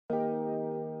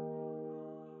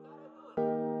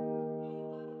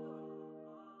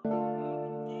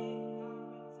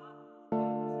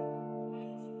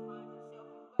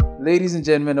Ladies and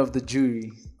gentlemen of the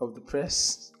jury, of the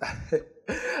press,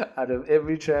 out of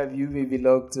every tribe you may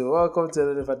belong to, welcome to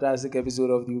another fantastic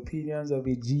episode of the Opinions of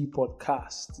a G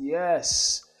podcast.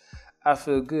 Yes, I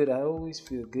feel good. I always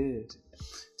feel good.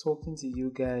 Talking to you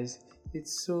guys,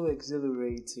 it's so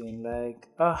exhilarating.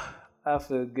 I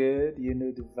feel good. You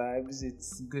know the vibes.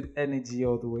 It's good energy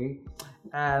all the way.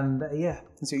 And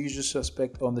it's your usual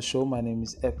suspect on the show. My name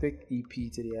is Epic,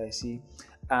 EP to the IC.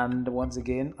 And once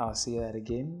again, I'll say that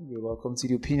again. You're welcome to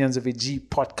the Opinions of a G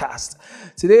podcast.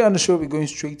 Today on the show, we're going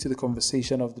straight to the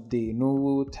conversation of the day.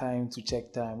 No time to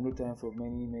check time. No time for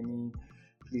many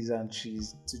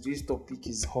pleasantries. Today's topic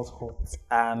is hot.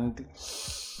 And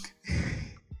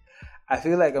I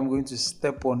feel like I'm going to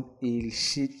step on a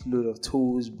shitload of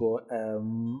toes, but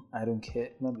I don't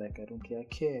care. Not like I don't care. I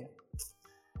care.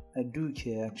 I do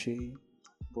care actually,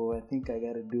 but I think I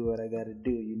gotta do what I gotta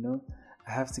do. You know,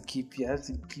 I have to keep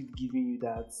giving you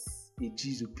that a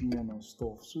G's opinion on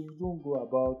stuff, so you don't go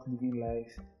about living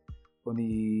life on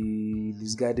a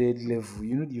misguided level.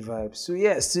 You know the vibe. So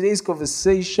yes, today's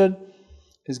conversation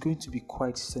is going to be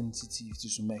quite sensitive to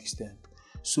some extent.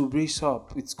 So brace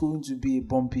up. It's going to be a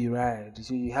bumpy ride.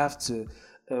 So you have to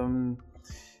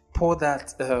pour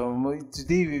that.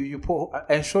 Today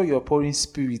ensure you're pouring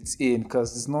spirits in,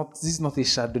 because this is not a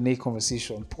Chardonnay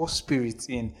conversation. Pour spirits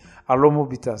in. Alomo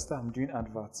bitters. I'm doing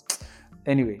adverts.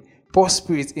 Anyway, pour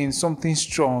spirits in, something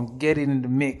strong. Get it in the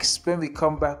mix. When we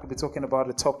come back, we'll be talking about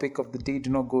the topic of the day. Do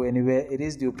not go anywhere. It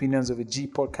is the Opinions of a G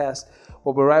podcast.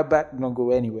 We'll be right back. Do not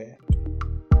go anywhere.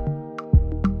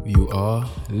 You are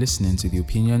listening to the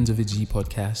Opinions of a G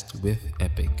podcast with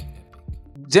Epic.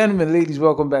 Gentlemen, ladies,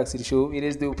 welcome back to the show. It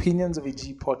is the Opinions of a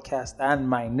G podcast, and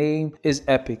my name is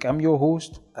Epic. I'm your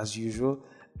host, as usual.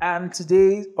 And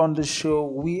today on the show,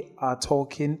 we are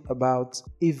talking about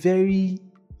a very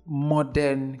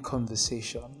modern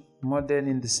conversation. Modern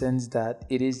in the sense that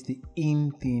it is the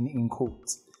in thing, in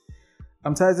quotes.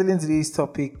 I'm titling today's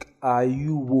topic, Are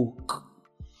You Woke?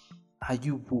 Are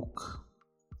you woke?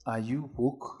 Are you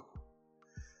woke?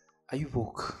 Are you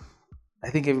woke? I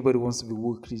think everybody wants to be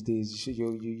woke these days.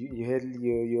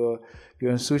 You're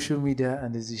on social media,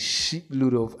 and there's a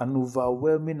shitload of an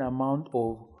overwhelming amount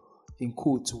of, in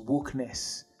quotes,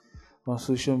 wokeness on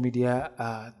social media.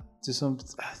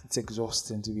 It's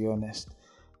exhausting, to be honest.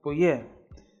 But yeah,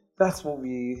 that's what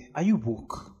are you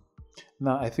woke?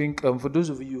 Now, I think for those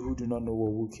of you who do not know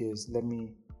what woke is, let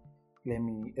me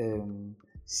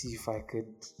see if I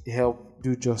could help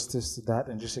do justice to that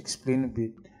and just explain a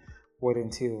bit what it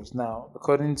entails. Now,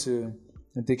 according to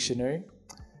the dictionary,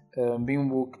 being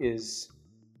woke is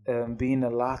being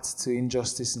alert to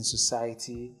injustice in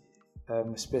society,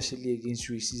 especially against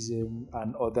racism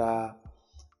and other,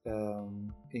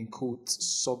 in quotes,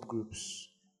 subgroups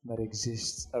that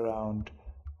exist around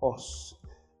us.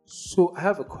 So I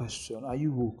have a question. Are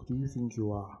you woke? Do you think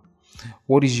you are?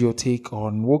 What is your take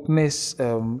on wokeness?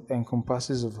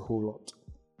 Encompasses of a whole lot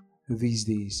these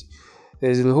days.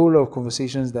 There's a whole lot of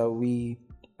conversations that we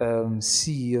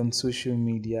see on social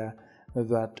media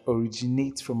that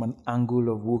originate from an angle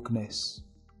of wokeness,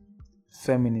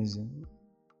 feminism,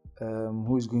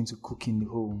 who is going to cook in the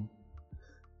home,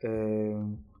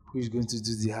 who is going to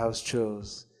do the house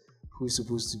chores, who is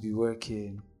supposed to be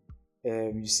working.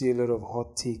 You see a lot of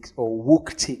hot takes or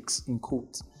woke takes in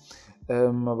quotes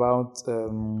about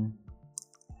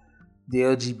the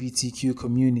LGBTQ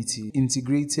community,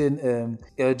 integrating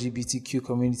LGBTQ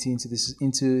community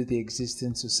into the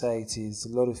existing societies. A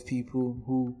lot of people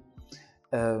who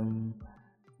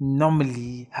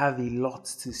normally have a lot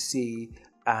to say,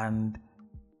 and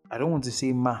I don't want to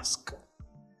say mask,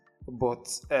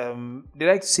 but they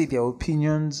like to say their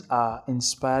opinions are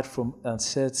inspired from a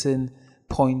certain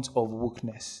point of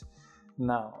wokeness.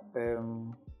 Now,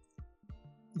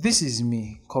 this is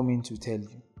me coming to tell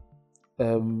you.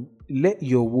 Don't let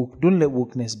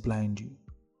wokeness blind you.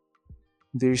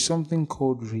 There is something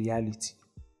called reality,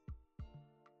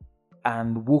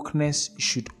 and wokeness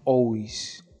should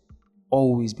always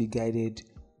be guided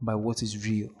by what is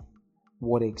real,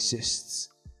 what exists,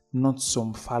 not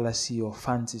some fallacy or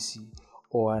fantasy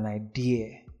or an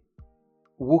idea.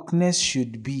 Wokeness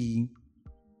should be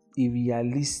a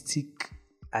realistic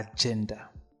agenda.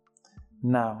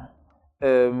 Now,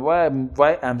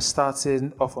 why I'm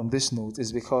starting off on this note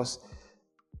is because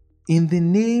in the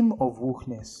name of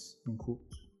wokeness, in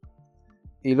quotes,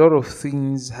 a lot of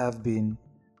things have been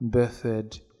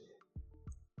birthed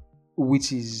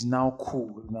which is now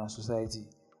cool in our society.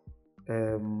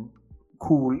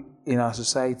 Cool in our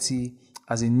society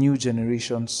as a new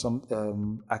generation, some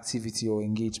activity or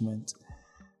engagement.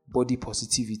 Body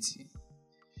positivity.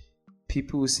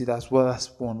 people see that's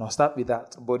that's one. I'll start with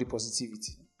that, body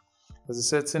positivity. There's a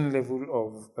certain level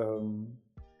of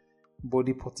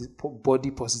body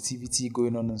positivity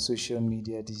going on social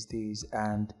media these days,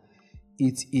 and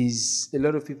it is a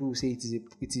lot of people will say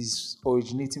it is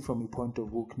originating from a point of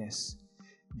wokeness,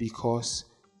 because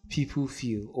people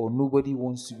feel, or nobody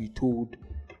wants to be told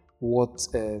what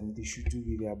they should do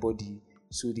with their body,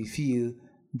 so they feel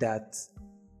that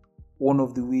one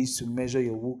of the ways to measure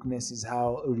your wokeness is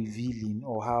how revealing,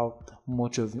 or how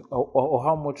much of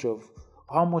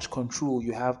how much control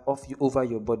you have over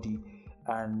your body,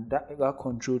 and that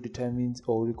control determines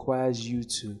or requires you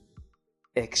to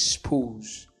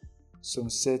expose some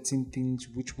certain things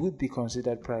which would be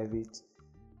considered private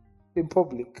in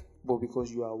public, but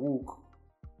because you are woke,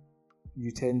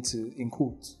 you tend to, in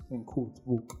quote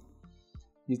woke,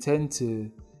 you tend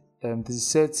to there's a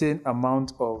certain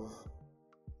amount of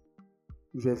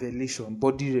revelation,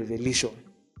 body revelation,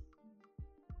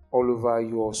 all over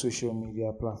your social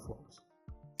media platforms.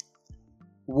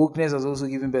 Wokeness has also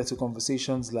given birth to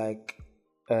conversations like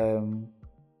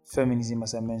feminism,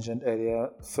 as I mentioned earlier,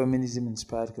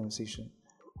 feminism-inspired conversation.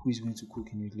 Who is going to cook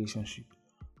in a relationship?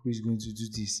 Who is going to do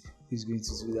this? Who is going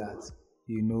to do that?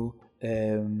 You know,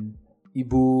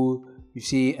 Igbo, you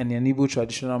say, in an Igbo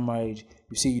traditional marriage,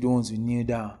 you say you don't want to kneel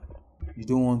down, you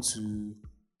don't want to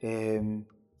do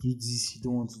this, you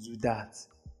don't want to do that.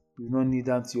 You will not kneel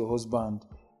down to your husband.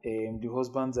 The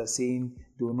husbands are saying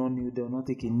they will not kneel, they will not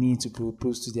take a knee to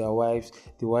propose to their wives.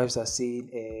 The wives are saying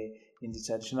in the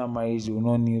traditional marriage they will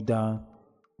not kneel down.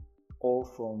 All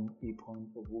from a point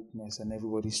of wokeness, and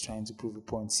everybody's trying to prove a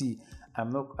point. See,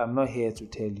 I'm not here to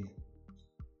tell you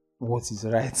what is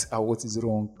right or what is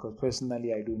wrong, because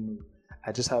personally I don't know.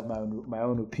 I just have my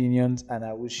own opinions, and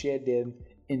I will share them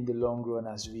in the long run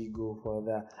as we go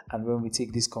further, and when we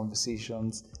take these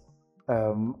conversations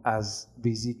as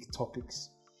basic topics.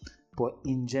 But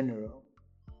in general,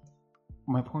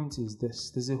 my point is this: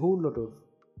 there's a whole lot of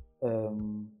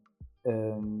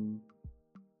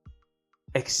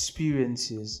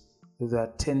experiences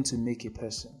that tend to make a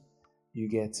person, you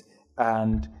get,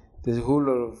 and there's a whole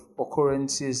lot of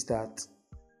occurrences that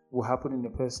will happen in a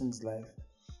person's life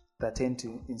that tend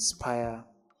to inspire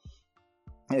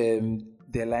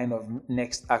their line of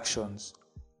next actions.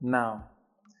 Now,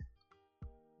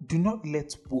 do not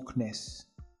let wokeness,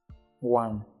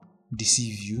 1,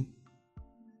 deceive you,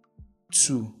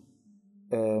 2,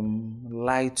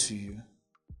 lie to you,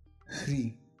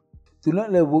 3, do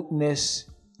not let wokeness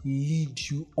lead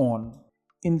you on,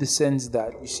 in the sense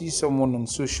that you see someone on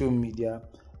social media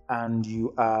and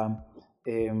you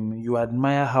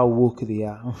admire how woke they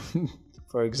are.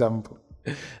 For example,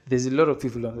 there's a lot of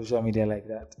people on social media like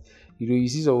that. You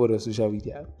see someone on social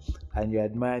media and you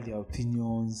admire their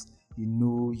opinions.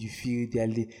 You feel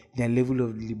their level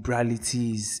of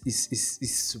liberality is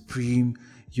supreme.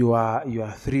 You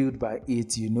are thrilled by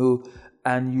it,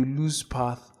 and you lose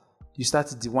path. You start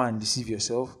to deceive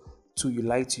yourself. 2, you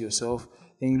lie to yourself.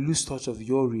 Then you lose touch of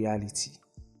your reality,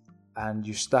 and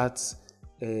you start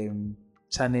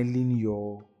channeling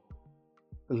your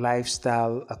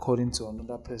lifestyle according to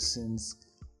another person's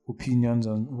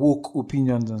woke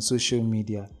opinions on social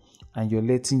media, and you're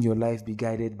letting your life be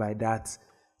guided by that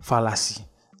fallacy,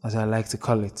 as I like to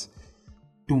call it.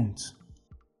 Don't.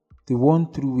 The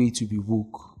one true way to be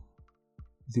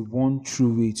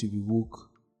woke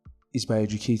is by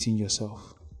educating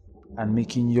yourself and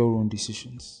making your own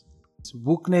decisions. So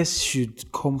wokeness should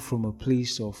come from a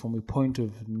place or from a point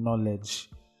of knowledge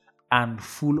and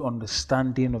full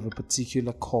understanding of a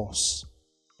particular cause.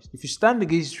 If you stand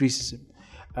against racism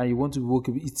and you want to be woke,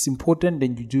 it's important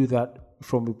that you do that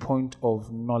from a point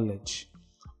of knowledge.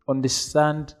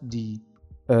 Understand the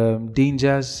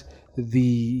dangers,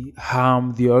 the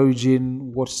harm, the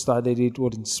origin, what started it,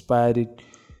 what inspired it.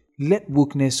 Let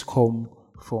wokeness come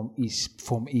from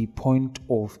a point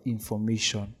of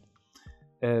information.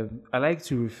 I like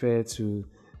to refer to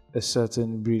a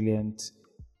certain brilliant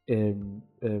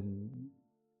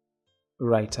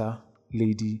writer,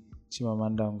 lady,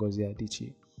 Chimamanda Ngozi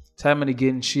Adichie. Time and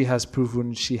again, she has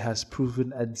proven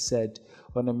and said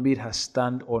and made her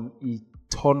stand on a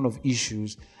ton of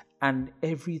issues. And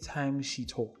every time she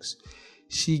talks,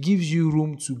 she gives you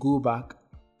room to go back,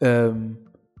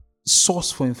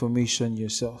 source for information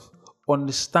yourself,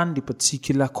 understand the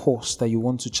particular cause that you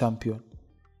want to champion,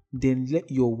 then let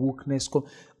your wokeness come.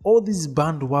 All this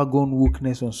bandwagon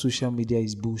wokeness on social media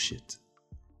is bullshit.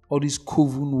 All this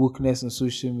coven wokeness on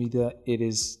social media, it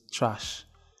is trash.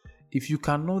 If you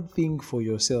cannot think for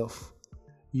yourself,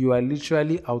 you are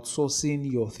literally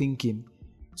outsourcing your thinking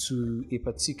to a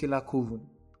particular coven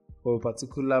or a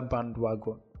particular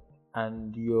bandwagon.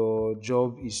 and your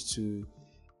job is to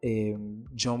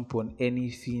jump on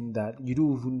anything that you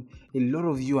don't even, a lot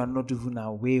of you are not even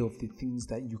aware of the things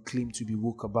that you claim to be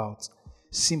woke about.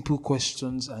 Simple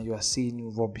questions and you are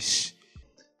saying rubbish.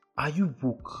 Are you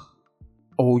woke,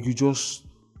 or you just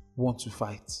want to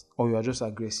fight, or you are just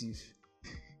aggressive?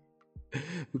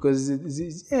 Because I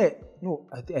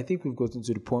think we've gotten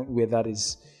to the point where that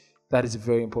is a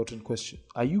very important question.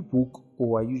 Are you woke,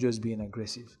 or are you just being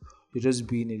aggressive? You're just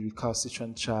being a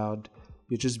recalcitrant child.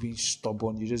 You're just being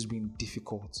stubborn. You're just being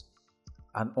difficult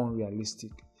and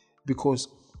unrealistic. Because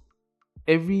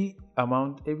every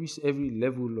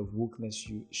level of wokeness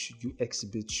you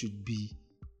exhibit should be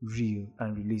real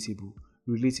and relatable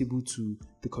to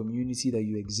the community that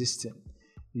you exist in.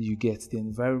 You get the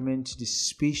environment, the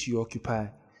space you occupy.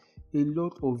 A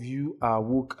lot of you are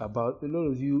woke about. A lot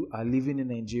of you are living in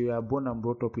Nigeria, born and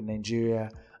brought up in Nigeria,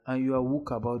 and you are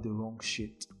woke about the wrong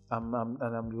shit. I'm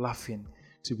laughing,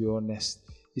 to be honest.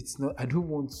 It's not. I don't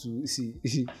want to see.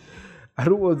 I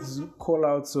don't want to call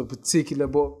out some particular,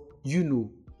 but you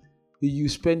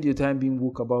spend your time being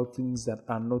woke about things that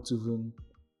are not even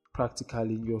practical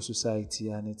in your society,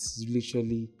 and it's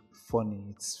literally funny.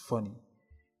 It's funny.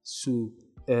 So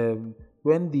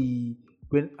when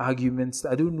arguments,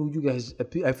 I don't know, you guys,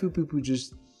 I feel people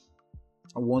just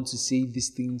want to say these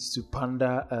things to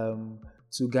pander,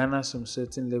 to garner some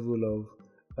certain level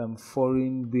of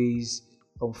foreign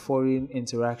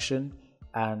interaction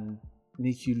and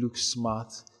make you look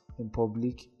smart in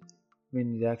public,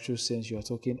 when in the actual sense you are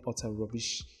talking utter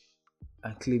rubbish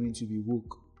and claiming to be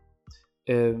woke.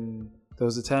 There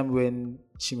was a time when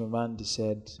Chimamanda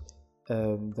said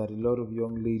that a lot of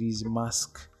young ladies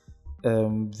mask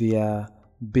their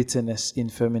bitterness in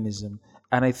feminism,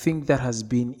 and I think that has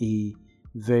been a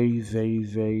very, very,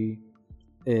 very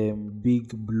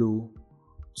big blow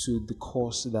to the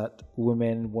cause that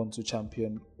women want to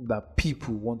champion, that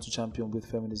people want to champion with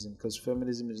feminism. Because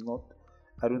feminism is not,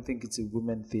 I don't think it's a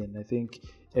women thing. I think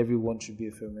everyone should be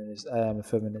a feminist. I am a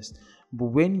feminist. But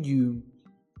when you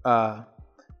are,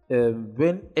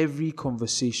 when every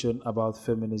conversation about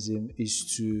feminism is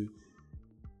to,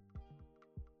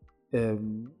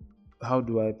 how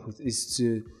do I put it?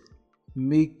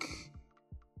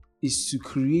 Is to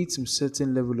create some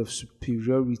certain level of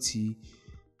superiority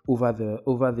over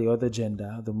the other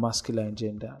gender, the masculine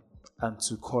gender, and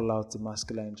to call out the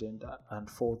masculine gender and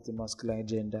fault the masculine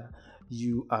gender.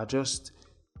 You are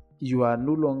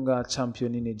no longer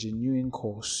championing a genuine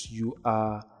cause. You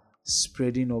are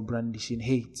spreading or brandishing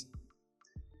hate.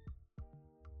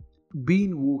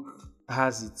 Being woke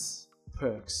has its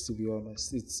perks, to be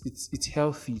honest. It's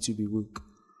healthy to be woke.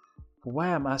 But why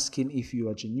I'm asking if you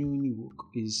are genuinely woke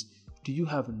is, do you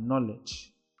have knowledge?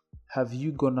 Have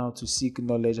you gone out to seek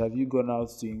knowledge? Have you gone out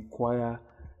to inquire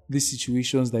these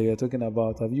situations that you're talking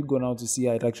about? Have you gone out to see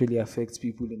how it actually affects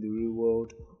people in the real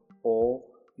world? Or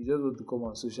you just want to come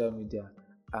on social media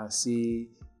and say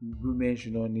women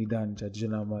should not need an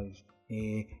traditional marriage?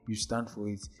 You stand for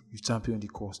it. You champion the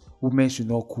cause. Women should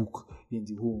not cook in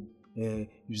the home.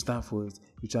 You stand for it.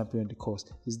 You champion the cause.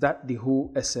 Is that the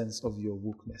whole essence of your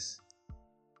wokeness?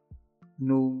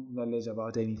 No knowledge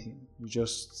about anything. You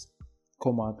just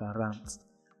come out and rant.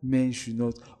 Men should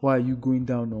not. Why are you going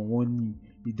down on one knee?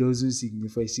 It doesn't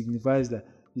signify. It signifies that.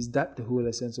 Is that the whole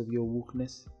essence of your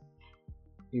wokeness?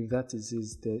 If that is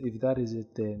it,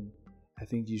 then I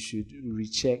think you should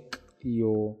recheck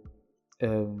your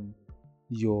whole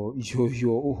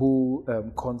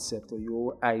concept or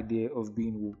your idea of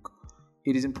being woke.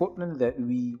 It is important that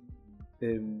we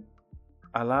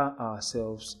allow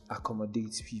ourselves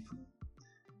accommodate people.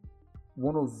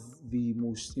 One of the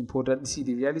most important,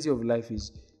 the reality of life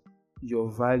is your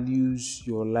values,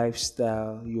 your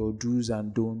lifestyle, your do's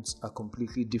and don'ts are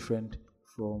completely different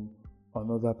from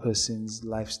another person's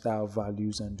lifestyle,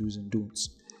 values, and do's and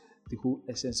don'ts. The whole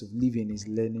essence of living is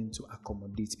learning to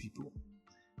accommodate people.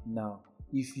 Now,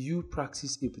 if you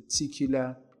practice a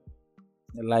particular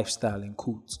lifestyle, in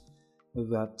quotes,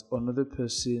 that another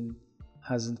person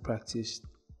hasn't practiced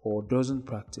or doesn't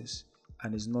practice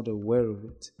and is not aware of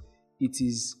it, it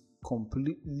is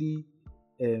completely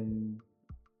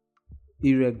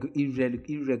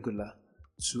irregular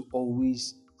to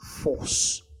always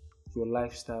force your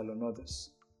lifestyle on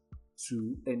others,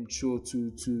 to ensure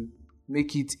to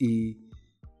make it a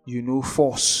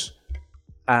force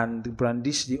and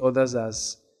brandish the others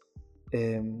as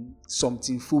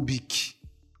something phobic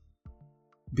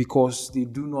because they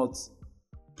do not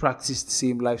practice the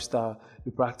same lifestyle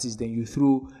you practice. Then you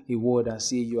throw a word and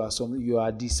say you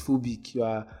are this phobic, you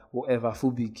are whatever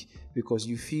phobic, because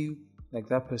you feel like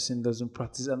that person doesn't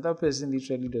practice and that person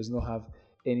literally does not have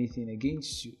anything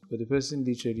against you, but the person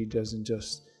literally doesn't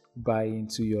just buy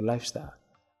into your lifestyle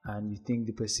and you think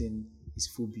the person is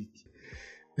phobic.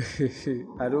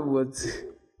 I don't want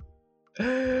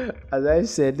as I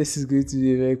said, this is going to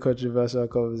be a very controversial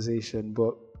conversation,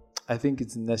 but I think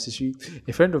it's necessary.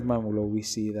 A friend of mine will always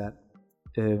say that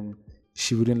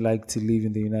she wouldn't like to live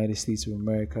in the United States of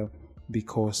America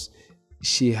because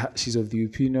she's of the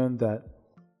opinion that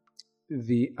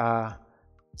they are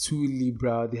too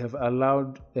liberal. They have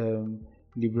allowed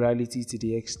liberality to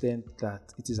the extent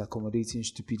that it is accommodating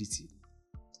stupidity.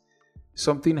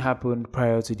 Something happened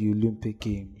prior to the Olympic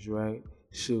Games, right?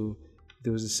 So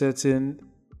there was a certain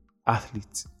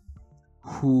athlete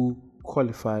who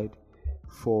qualified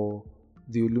for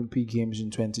the Olympic Games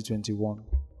in 2021,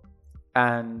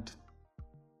 and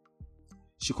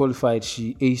she qualified.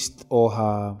 She aced all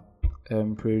her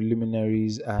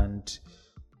preliminaries, and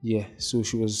so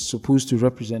she was supposed to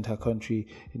represent her country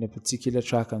in a particular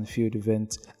track and field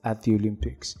event at the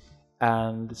Olympics.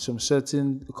 And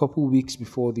a couple weeks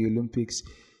before the Olympics,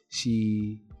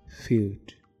 she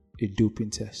failed a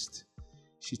doping test.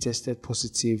 She tested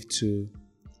positive to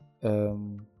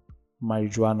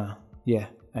marijuana. Yeah,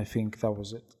 I think that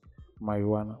was it.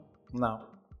 Marijuana. Now,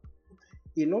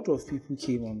 a lot of people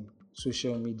came on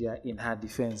social media in her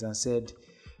defense and said,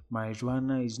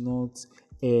 marijuana is not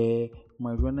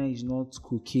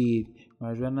cocaine.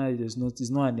 Marijuana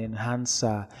is not an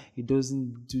enhancer. It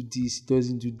doesn't do this, it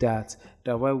doesn't do that.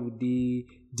 That why would they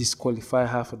disqualify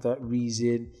her for that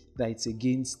reason? That it's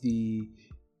against the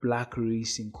black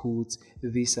race in quotes,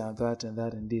 this and that and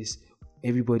that and this.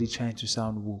 Everybody trying to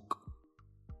sound woke.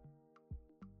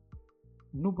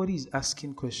 Nobody is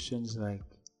asking questions like,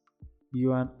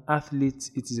 you're an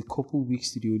athlete, it is a couple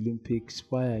weeks to the Olympics,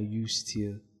 why are you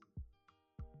still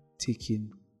taking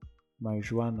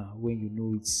marijuana when you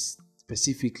know it's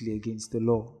specifically against the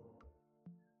law?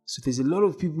 So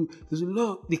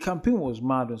the campaign was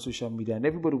mad on social media and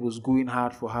everybody was going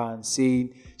hard for her and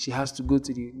saying she has to go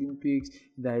to the Olympics,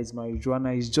 that is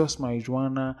marijuana, it's just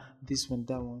marijuana, this one,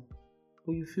 that one.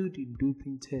 But you failed the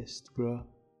doping test, bruh.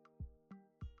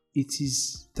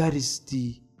 It's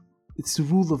the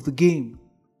rule of the game.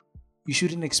 You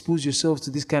shouldn't expose yourself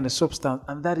to this kind of substance,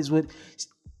 and that is what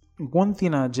one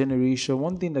thing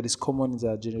that is common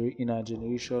in our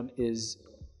generation is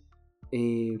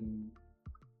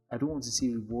I don't want to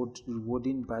say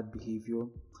rewarding bad behavior,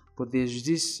 but there's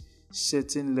this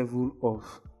certain level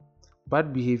of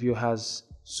bad behavior has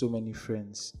so many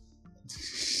friends.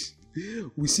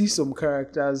 We see some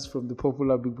characters from the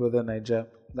popular Big Brother Naija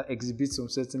that exhibit some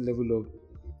certain level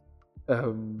of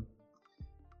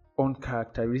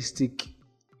uncharacteristic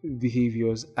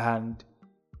behaviors, and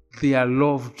they are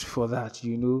loved for that.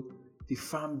 The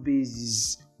fan base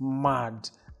is mad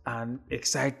and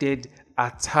excited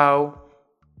at how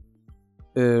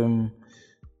I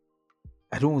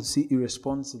don't want to say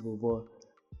irresponsible, but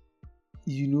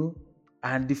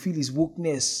and they feel his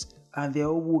wokeness, and they're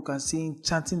all woke and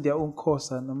chanting their own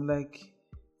cause, and I'm like,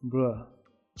 bruh,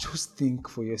 just think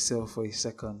for yourself for a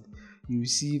second. You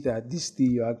see that this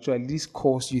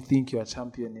cause you think you're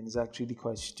championing is actually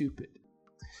quite stupid.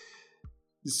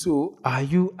 So are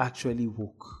you actually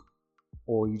woke,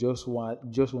 or you just want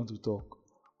to talk,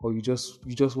 or you just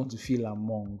want to feel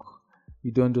among?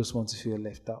 You don't just want to feel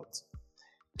left out.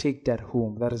 Take that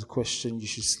home. That is a question you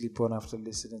should sleep on after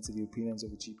listening to the Opinions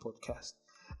of a G podcast,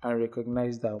 and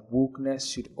recognize that wokeness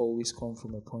should always come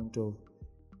from a point of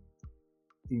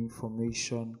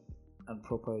information and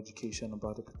proper education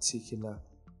about a particular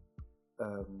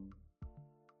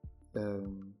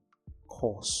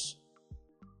course.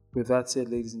 With that said,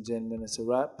 ladies and gentlemen, it's a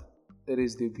wrap. That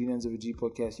is the Opinions of a G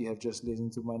podcast you have just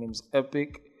listened to. My name is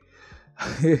Epic.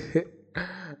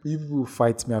 You will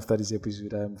fight me after this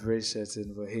episode, I'm very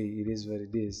certain, but hey, it is what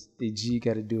it is. A G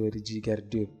gotta do it, a G gotta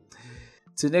do it.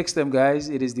 Till next time, guys,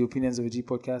 it is the Opinions of a G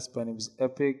podcast. My name is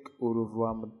Epic. Au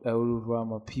revoir,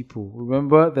 my people.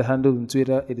 Remember the handle on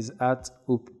Twitter, it is at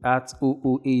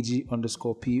OOAG_POD.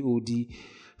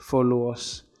 Follow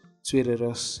us, tweet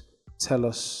us, tell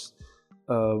us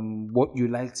what you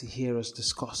like to hear us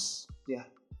discuss. Yeah.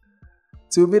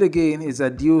 Till meet again, it's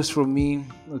adios from me.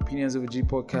 Opinions of a G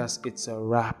podcast. It's a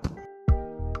wrap.